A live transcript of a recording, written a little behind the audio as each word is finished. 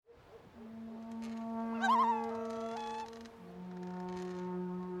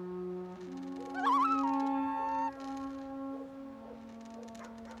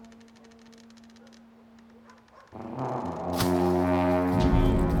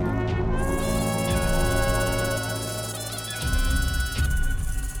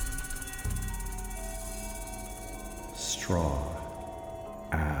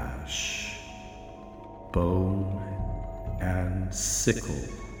sickle.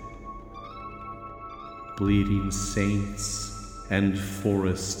 Bleeding saints and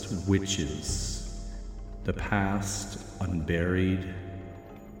forest witches, the past unburied,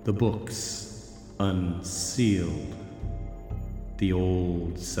 the books unsealed, the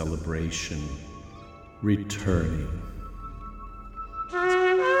old celebration returning.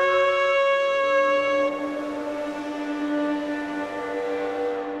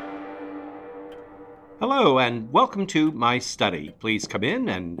 Hello and welcome to my study. Please come in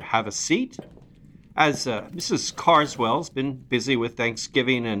and have a seat. As Mrs. Carswell's been busy with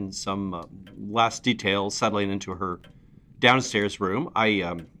Thanksgiving and some last details settling into her downstairs room,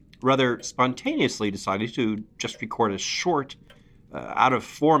 I rather spontaneously decided to just record a short,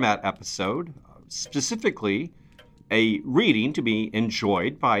 out-of-format episode, specifically a reading to be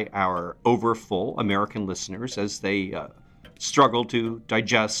enjoyed by our overfull American listeners as they struggle to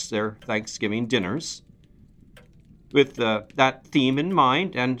digest their Thanksgiving dinners. With that theme in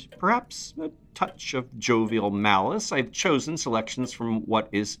mind, and perhaps a touch of jovial malice, I've chosen selections from what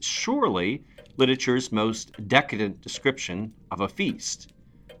is surely literature's most decadent description of a feast,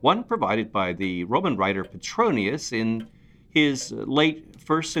 one provided by the Roman writer Petronius in his late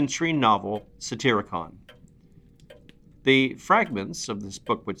first-century novel Satyricon. The fragments of this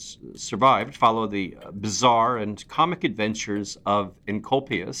book which survived follow the bizarre and comic adventures of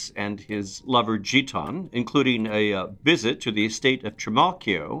Encolpius and his lover Giton, including a visit to the estate of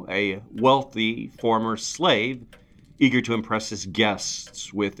Trimalchio, a wealthy former slave eager to impress his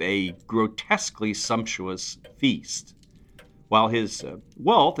guests with a grotesquely sumptuous feast. While his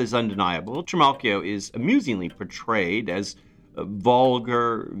wealth is undeniable, Trimalchio is amusingly portrayed as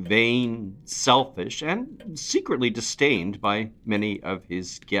vulgar, vain, selfish, and secretly disdained by many of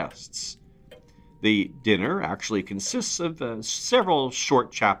his guests. The dinner actually consists of several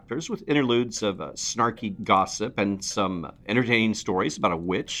short chapters with interludes of snarky gossip and some entertaining stories about a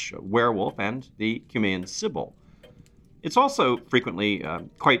witch, a werewolf, and the Cumaean Sibyl. It's also frequently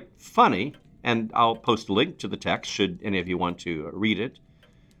quite funny, and I'll post a link to the text should any of you want to read it.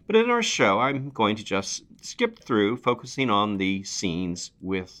 But in our show, I'm going to just skip through, focusing on the scenes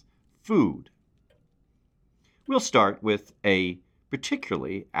with food. We'll start with a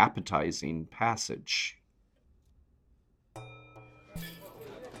particularly appetizing passage.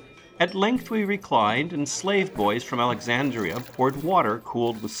 At length we reclined, and slave boys from Alexandria poured water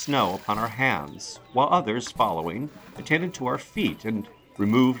cooled with snow upon our hands, while others, following, attended to our feet and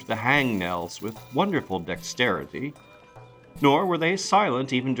removed the hangnails with wonderful dexterity. Nor were they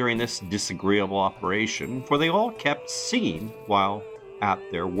silent even during this disagreeable operation, for they all kept singing while at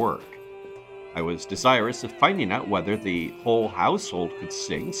their work. I was desirous of finding out whether the whole household could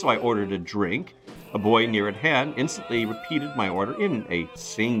sing, so I ordered a drink. A boy near at hand instantly repeated my order in a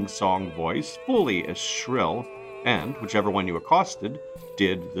sing-song voice, fully as shrill, and whichever one you accosted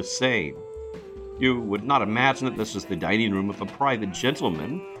did the same. You would not imagine that this was the dining room of a private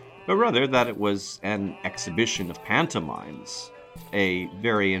gentleman, but rather that it was an exhibition of pantomimes. A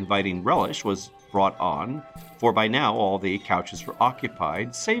very inviting relish was brought on, for by now all the couches were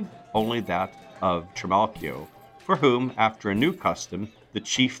occupied, save only that of Trimalchio, for whom, after a new custom, the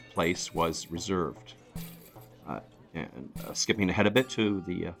chief place was reserved. Skipping ahead a bit to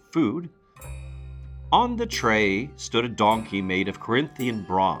the food, on the tray stood a donkey made of Corinthian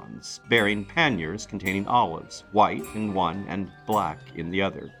bronze, bearing panniers containing olives, white in one and black in the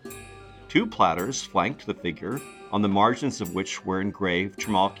other. 2 platters flanked the figure, on the margins of which were engraved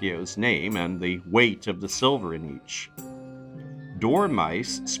Trimalchio's name and the weight of the silver in each.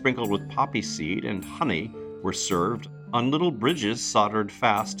 Dormice sprinkled with poppy seed and honey were served on little bridges soldered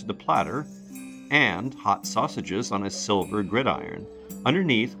fast to the platter, and hot sausages on a silver gridiron,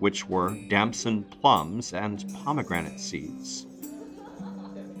 underneath which were damson plums and pomegranate seeds.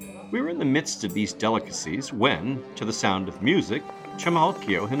 We were in the midst of these delicacies when, to the sound of music,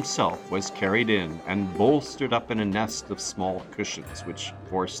 Trimalchio himself was carried in and bolstered up in a nest of small cushions, which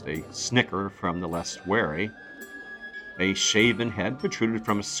forced a snicker from the less wary. A shaven head protruded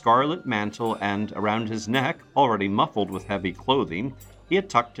from a scarlet mantle, and around his neck, already muffled with heavy clothing, he had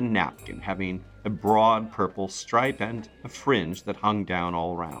tucked a napkin having a broad purple stripe and a fringe that hung down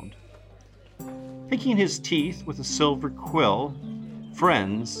all round. Picking his teeth with a silver quill,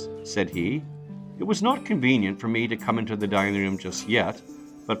 "Friends," said he, "it was not convenient for me to come into the dining room just yet,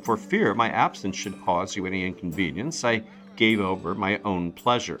 but for fear my absence should cause you any inconvenience, I gave over my own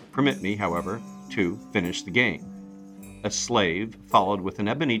pleasure. Permit me, however, to finish the game." A slave followed with an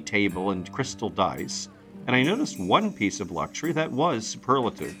ebony table and crystal dice, and I noticed one piece of luxury that was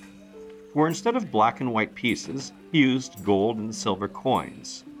superlative. For instead of black and white pieces, he used gold and silver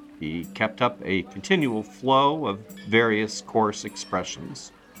coins. He kept up a continual flow of various coarse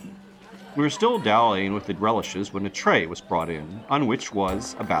expressions. We were still dallying with the relishes when a tray was brought in, on which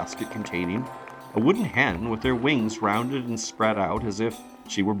was a basket containing a wooden hen with her wings rounded and spread out as if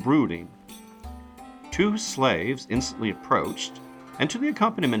she were brooding. 2 slaves instantly approached, and to the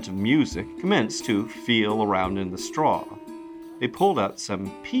accompaniment of music commenced to feel around in the straw. They pulled out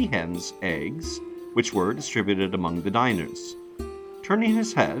some peahen's eggs, which were distributed among the diners. Turning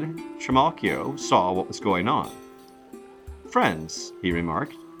his head, Trimalchio saw what was going on. "Friends," he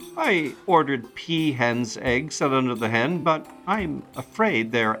remarked, "I ordered peahen's eggs set under the hen, but I'm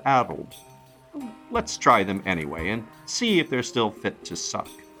afraid they're addled. Let's try them anyway and see if they're still fit to suck."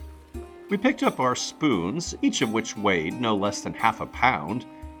 We picked up our spoons, each of which weighed no less than half a pound,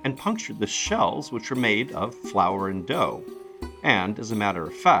 and punctured the shells, which were made of flour and dough. And, as a matter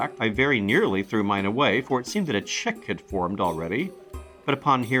of fact, I very nearly threw mine away, for it seemed that a chick had formed already. But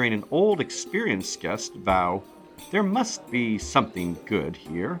upon hearing an old experienced guest vow, "There must be something good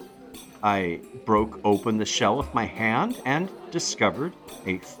here," I broke open the shell with my hand and discovered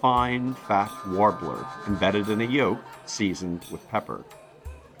a fine, fat warbler embedded in a yolk seasoned with pepper.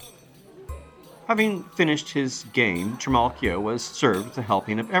 Having finished his game, Trimalchio was served with a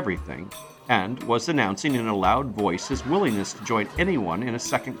helping of everything, and was announcing in a loud voice his willingness to join anyone in a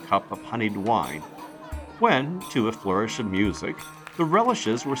second cup of honeyed wine, when, to a flourish of music, the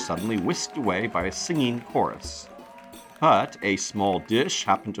relishes were suddenly whisked away by a singing chorus. But a small dish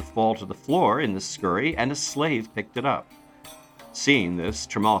happened to fall to the floor in the scurry, and a slave picked it up. Seeing this,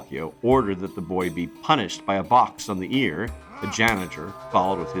 Trimalchio ordered that the boy be punished by a box on the ear. The janitor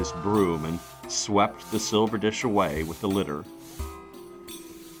followed with his broom and swept the silver dish away with the litter.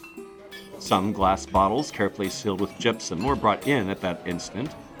 Some glass bottles, carefully sealed with gypsum, were brought in at that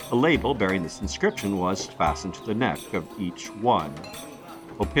instant. A label bearing this inscription was fastened to the neck of each one: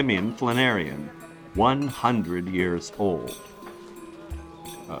 Opimium Flanarian, 100 years old.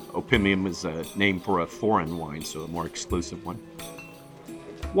 Opimium is a name for a foreign wine, so a more exclusive one.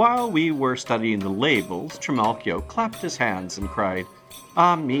 While we were studying the labels, Trimalchio clapped his hands and cried,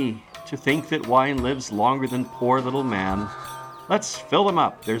 "Ah me, to think that wine lives longer than poor little man. Let's fill them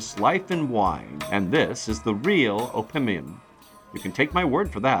up. There's life in wine, and this is the real Opimium. You can take my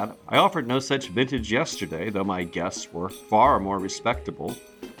word for that. I offered no such vintage yesterday, though my guests were far more respectable."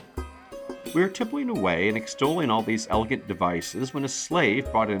 We were tippling away and extolling all these elegant devices when a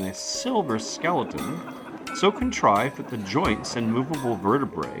slave brought in a silver skeleton, so contrived that the joints and movable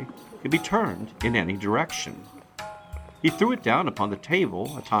vertebrae could be turned in any direction. He threw it down upon the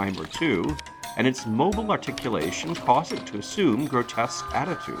table a time or two, and its mobile articulation caused it to assume grotesque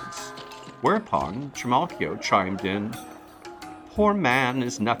attitudes. Whereupon Trimalchio chimed in, "Poor man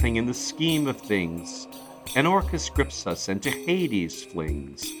is nothing in the scheme of things. An Orcus grips us and to Hades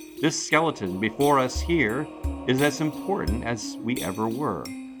flings. This skeleton before us here is as important as we ever were.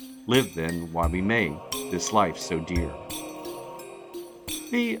 Live then while we may, this life so dear."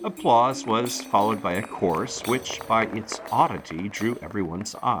 The applause was followed by a chorus which, by its oddity, drew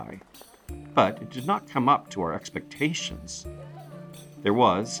everyone's eye. But it did not come up to our expectations. There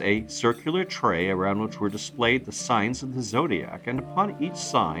was a circular tray around which were displayed the signs of the zodiac, and upon each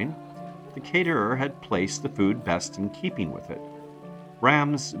sign the caterer had placed the food best in keeping with it.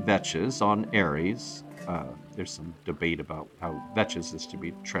 Ram's vetches on Aries. There's some debate about how vetches is to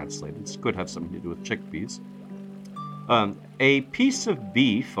be translated. It could have something to do with chickpeas. A piece of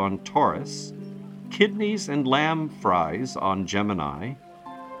beef on Taurus, kidneys and lamb fries on Gemini,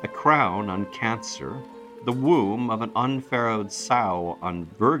 a crown on Cancer, the womb of an unfarrowed sow on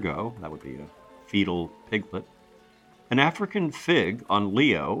Virgo, that would be a fetal piglet, an African fig on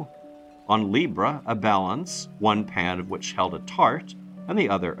Leo, on Libra a balance, one pan of which held a tart, and the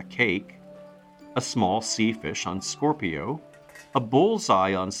other a cake, a small sea fish on Scorpio, a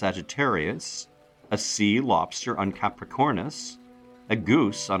bullseye on Sagittarius, a sea lobster on Capricornus, a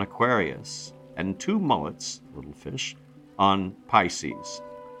goose on Aquarius, and 2 mullets, little fish, on Pisces.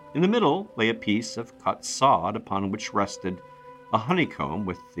 In the middle lay a piece of cut sod upon which rested a honeycomb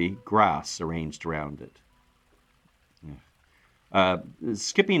with the grass arranged around it.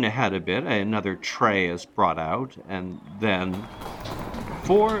 Skipping ahead a bit, another tray is brought out, and then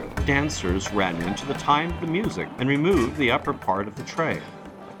 4 dancers ran in to the time of the music and removed the upper part of the tray.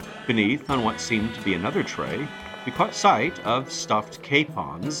 Beneath, on what seemed to be another tray, we caught sight of stuffed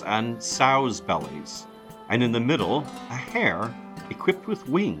capons and sows' bellies, and in the middle, a hare equipped with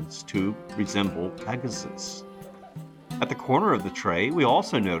wings to resemble Pegasus. At the corner of the tray, we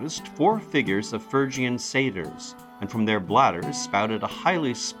also noticed 4 figures of Phrygian satyrs, and from their bladders spouted a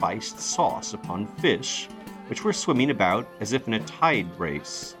highly spiced sauce upon fish, which were swimming about as if in a tide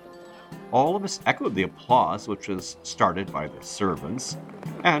race. all of us echoed the applause which was started by the servants,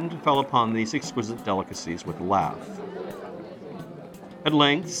 and fell upon these exquisite delicacies with a laugh. At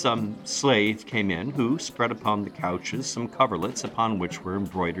length some slave came in, who spread upon the couches some coverlets upon which were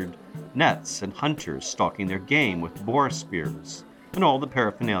embroidered nets and hunters stalking their game with boar spears, and all the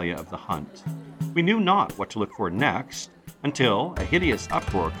paraphernalia of the hunt. We knew not what to look for next, until a hideous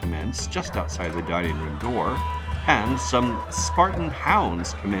uproar commenced just outside the dining room door, and some Spartan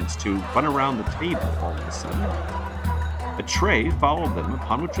hounds commenced to run around the table all of a sudden. A tray followed them,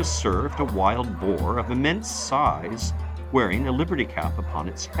 upon which was served a wild boar of immense size, wearing a liberty cap upon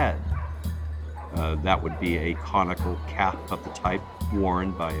its head. That would be a conical cap of the type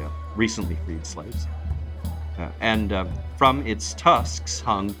worn by recently freed slaves. And from its tusks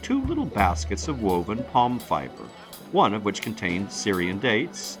hung 2 little baskets of woven palm fiber, one of which contained Syrian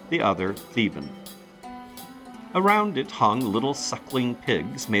dates, the other Theban. Around it hung little suckling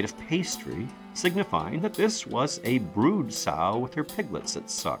pigs made of pastry, signifying that this was a brood sow with her piglets at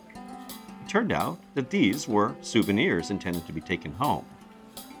suck. It turned out that these were souvenirs intended to be taken home.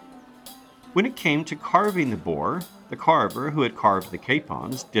 When it came to carving the boar, the carver who had carved the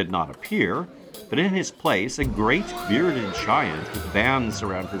capons did not appear, but in his place a great bearded giant with bands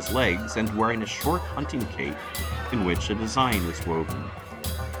around his legs and wearing a short hunting cape in which a design was woven.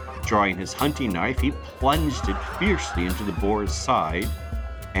 Drawing his hunting knife, he plunged it fiercely into the boar's side,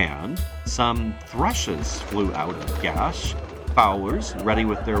 and some thrushes flew out of the gash. Fowlers, ready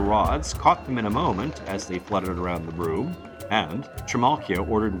with their rods, caught them in a moment as they fluttered around the room, and Trimalchio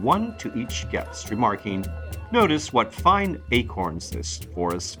ordered 1 to each guest, remarking, "Notice what fine acorns this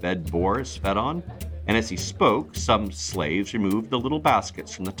forest-fed boar is fed on." And as he spoke, some slaves removed the little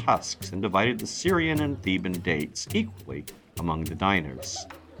baskets from the tusks and divided the Syrian and Theban dates equally among the diners.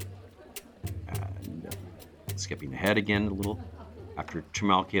 And skipping ahead again a little, after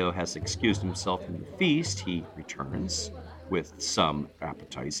Trimalchio has excused himself from the feast, he returns with some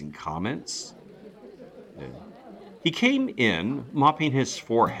appetizing comments. He came in, mopping his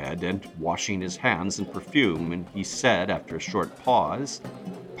forehead and washing his hands in perfume, and he said, after a short pause,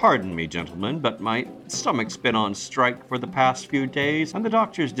 "Pardon me, gentlemen, but my stomach's been on strike for the past few days, and the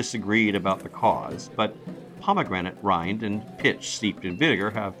doctors disagreed about the cause, but pomegranate rind and pitch steeped in vinegar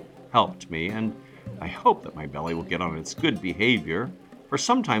have helped me, and I hope that my belly will get on its good behavior, for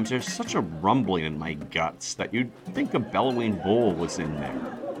sometimes there's such a rumbling in my guts that you'd think a bellowing bull was in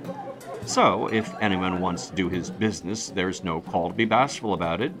there. So, if anyone wants to do his business, there's no call to be bashful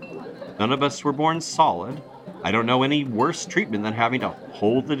about it. None of us were born solid. I don't know any worse treatment than having to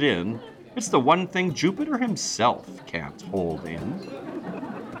hold it in. It's the one thing Jupiter himself can't hold in."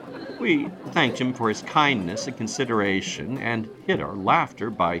 We thanked him for his kindness and consideration, and hid our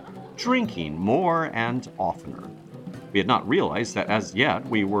laughter by drinking more and oftener. We had not realized that as yet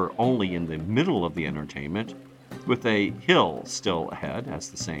we were only in the middle of the entertainment, with a hill still ahead, as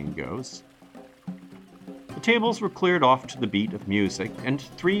the saying goes. The tables were cleared off to the beat of music, and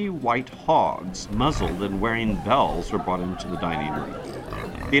 3 white hogs, muzzled and wearing bells, were brought into the dining room.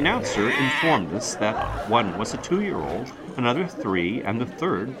 The announcer informed us that one was a 2-year-old, another 3, and the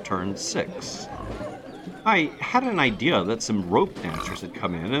third turned 6. I had an idea that some rope dancers had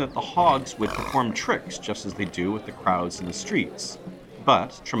come in and that the hogs would perform tricks just as they do with the crowds in the streets.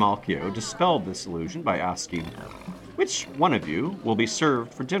 But Trimalchio dispelled this illusion by asking, "Which one of you will be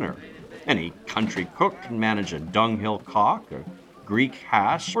served for dinner? Any country cook can manage a dunghill cock, a Greek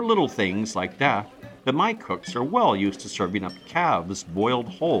hash, or little things like that, but my cooks are well used to serving up calves boiled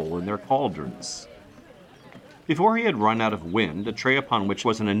whole in their cauldrons." Before he had run out of wind, a tray upon which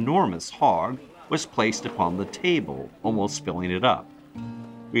was an enormous hog was placed upon the table, almost filling it up.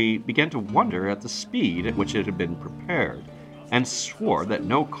 We began to wonder at the speed at which it had been prepared, and swore that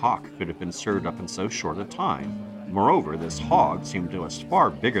no cock could have been served up in so short a time. Moreover, this hog seemed to us far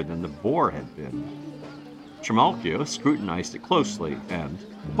bigger than the boar had been. Trimalchio scrutinized it closely, and,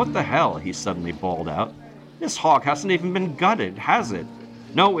 "What the hell?" he suddenly bawled out. "This hog hasn't even been gutted, has it?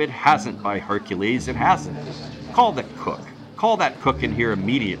 No, it hasn't, by Hercules, it hasn't. Call the cook. Call that cook in here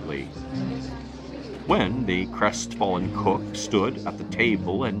immediately." When the crestfallen cook stood at the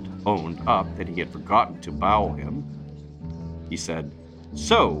table and owned up that he had forgotten to bow him, he said,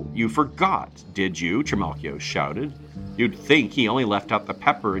 "So, you forgot, did you?" Trimalchio shouted. "You'd think he only left out the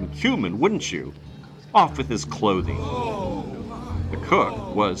pepper and cumin, wouldn't you? Off with his clothing." The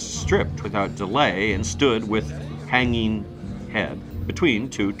cook was stripped without delay and stood with hanging head between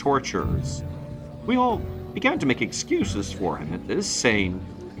 2 torturers. We all began to make excuses for him at this, saying,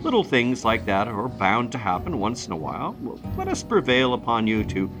 "Little things like that are bound to happen once in a while. Let us prevail upon you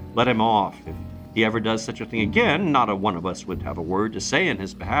to let him off. If he ever does such a thing again, not a one of us would have a word to say in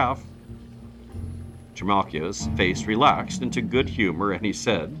his behalf." Trimalchio's face relaxed into good humor, and he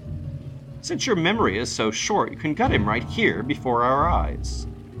said, "Since your memory is so short, you can gut him right here before our eyes."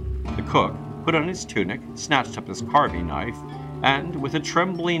 The cook put on his tunic, snatched up his carving knife, and with a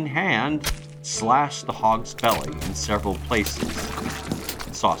trembling hand slashed the hog's belly in several places.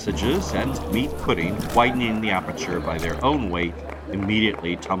 Sausages and meat pudding, widening the aperture by their own weight,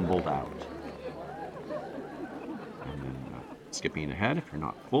 immediately tumbled out. And then, skipping ahead, if you're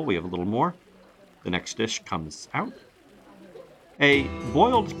not full, we have a little more. The next dish comes out. A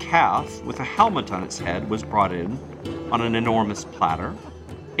boiled calf with a helmet on its head was brought in on an enormous platter.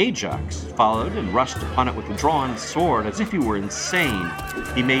 Ajax followed and rushed upon it with a drawn sword as if he were insane.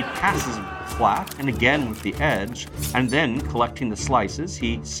 He made passes with the flat and again with the edge, and then, collecting the slices,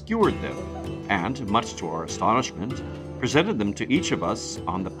 he skewered them, and, much to our astonishment, presented them to each of us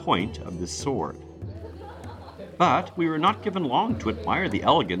on the point of the sword. But we were not given long to admire the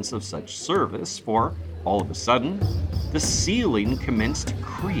elegance of such service, for, all of a sudden, the ceiling commenced to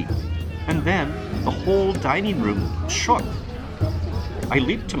creak, and then the whole dining room shook. I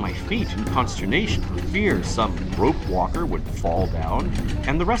leaped to my feet in consternation for fear some rope walker would fall down,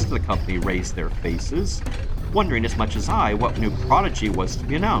 and the rest of the company raised their faces, wondering as much as I what new prodigy was to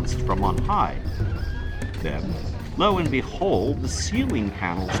be announced from on high. Then, lo and behold, the ceiling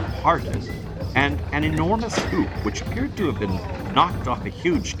panels parted, and an enormous hoop, which appeared to have been knocked off a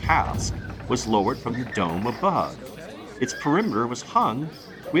huge cask, was lowered from the dome above. Its perimeter was hung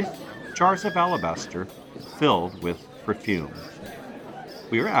with jars of alabaster filled with perfume.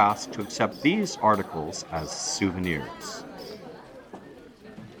 We were asked to accept these articles as souvenirs.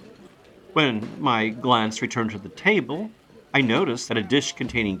 When my glance returned to the table, I noticed that a dish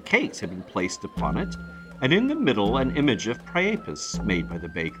containing cakes had been placed upon it, and in the middle an image of Priapus made by the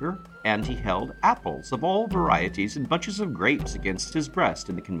baker, and he held apples of all varieties and bunches of grapes against his breast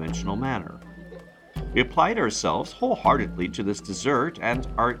in the conventional manner. We applied ourselves wholeheartedly to this dessert, and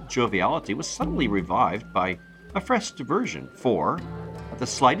our joviality was suddenly revived by a fresh diversion, for, at the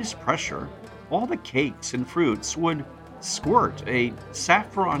slightest pressure, all the cakes and fruits would squirt a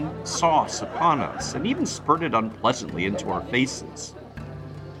saffron sauce upon us, and even spurted unpleasantly into our faces.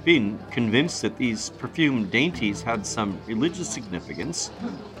 Being convinced that these perfumed dainties had some religious significance,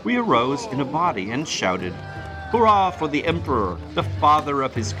 we arose in a body and shouted, "Hurrah for the Emperor, the father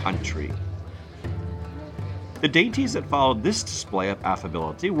of his country!" The dainties that followed this display of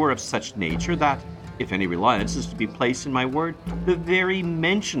affability were of such nature that, if any reliance is to be placed in my word, the very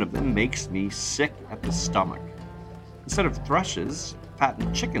mention of them makes me sick at the stomach. Instead of thrushes,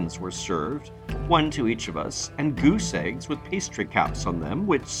 fattened chickens were served, one to each of us, and goose eggs with pastry caps on them,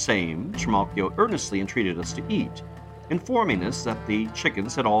 which same Trimalchio earnestly entreated us to eat, informing us that the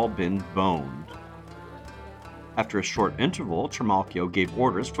chickens had all been boned. After a short interval, Trimalchio gave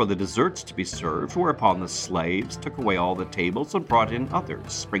orders for the desserts to be served, whereupon the slaves took away all the tables and brought in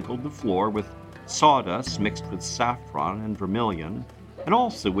others, sprinkled the floor with sawdust mixed with saffron and vermilion, and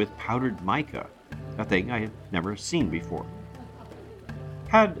also with powdered mica, a thing I had never seen before.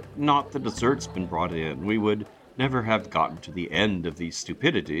 Had not the desserts been brought in, we would never have gotten to the end of these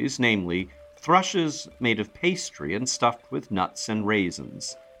stupidities, namely, thrushes made of pastry and stuffed with nuts and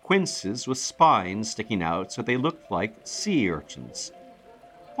raisins, quinces with spines sticking out so they looked like sea urchins.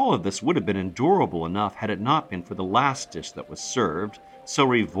 All of this would have been endurable enough had it not been for the last dish that was served. So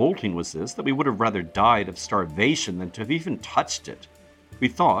revolting was this that we would have rather died of starvation than to have even touched it. We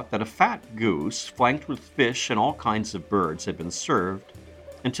thought that a fat goose, flanked with fish and all kinds of birds, had been served,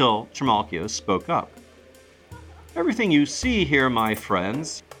 until Trimalchio spoke up. "Everything you see here, my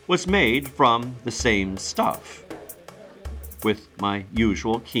friends, was made from the same stuff." With my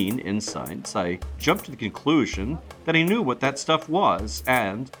usual keen insights, I jumped to the conclusion that he knew what that stuff was,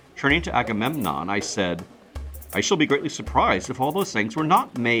 and, turning to Agamemnon, I said, "I shall be greatly surprised if all those things were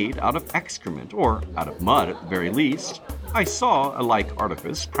not made out of excrement, or out of mud at the very least. I saw a like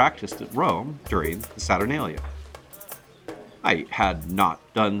artifice practiced at Rome during the Saturnalia." I had not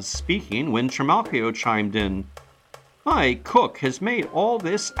done speaking when Trimalchio chimed in, "My cook has made all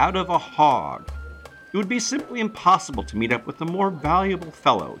this out of a hog. It would be simply impossible to meet up with a more valuable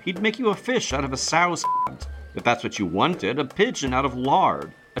fellow. He'd make you a fish out of a sow's hunt, if that's what you wanted, a pigeon out of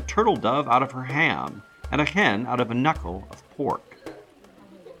lard, a turtle dove out of her ham, and a hen out of a knuckle of pork."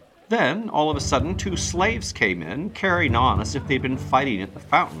 Then, all of a sudden, 2 slaves came in, carrying on as if they'd been fighting at the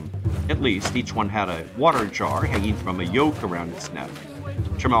fountain. At least, each one had a water jar hanging from a yoke around its neck.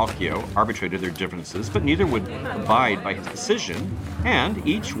 Trimalchio arbitrated their differences, but neither would abide by his decision, and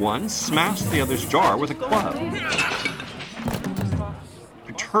each one smashed the other's jar with a club.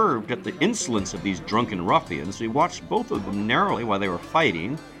 Perturbed at the insolence of these drunken ruffians, we watched both of them narrowly while they were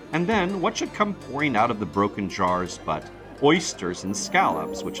fighting, And then what should come pouring out of the broken jars but oysters and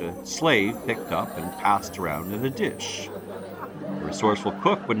scallops, which a slave picked up and passed around in a dish? The resourceful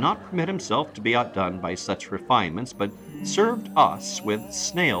cook would not permit himself to be outdone by such refinements, but served us with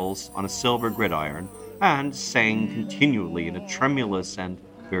snails on a silver gridiron, and sang continually in a tremulous and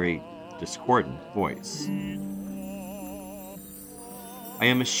very discordant voice. I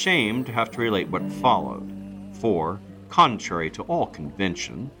am ashamed to have to relate what followed, for, contrary to all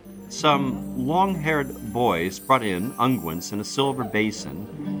convention, some long-haired boys brought in unguents in a silver basin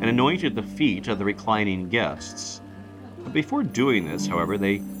and anointed the feet of the reclining guests. But before doing this, however,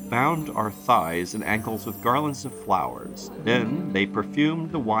 they bound our thighs and ankles with garlands of flowers. Then they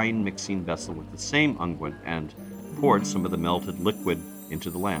perfumed the wine-mixing vessel with the same unguent and poured some of the melted liquid into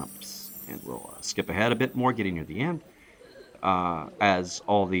the lamps. And we'll skip ahead a bit more, getting near the end. As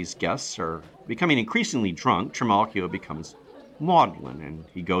all these guests are becoming increasingly drunk, Trimalchio becomes maudlin, and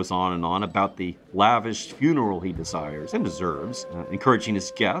he goes on and on about the lavish funeral he desires and deserves, encouraging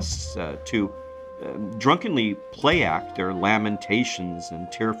his guests to drunkenly play act their lamentations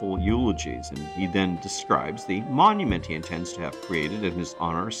and tearful eulogies. And he then describes the monument he intends to have created in his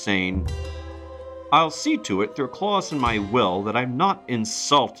honor, saying, "I'll see to it through a clause in my will that I'm not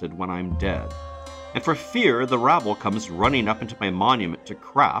insulted when I'm dead. And for fear the rabble comes running up into my monument to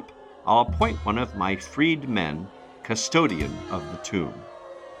crap, I'll appoint one of my freed men custodian of the tomb."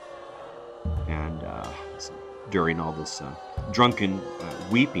 And during all this drunken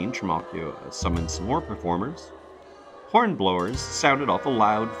weeping, Trimalchio summoned some more performers. Hornblowers sounded off a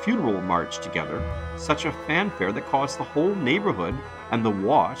loud funeral march together, such a fanfare that caused the whole neighborhood and the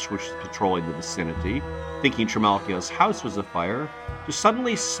watch, which was patrolling the vicinity, thinking Trimalchio's house was afire, to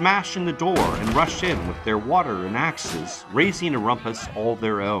suddenly smash in the door and rush in with their water and axes, raising a rumpus all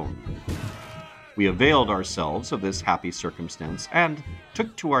their own. We availed ourselves of this happy circumstance and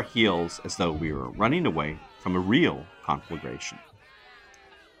took to our heels as though we were running away from a real conflagration.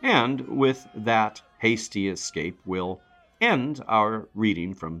 And with that hasty escape, we'll end our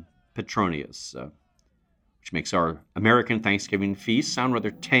reading from Petronius, which makes our American Thanksgiving feast sound rather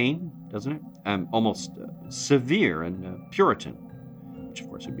tame, doesn't it? Almost severe and Puritan, which of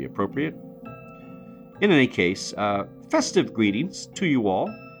course would be appropriate. In any case, festive greetings to you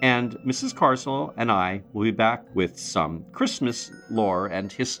all, and Mrs. Carswell and I will be back with some Christmas lore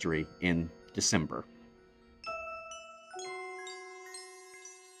and history in December.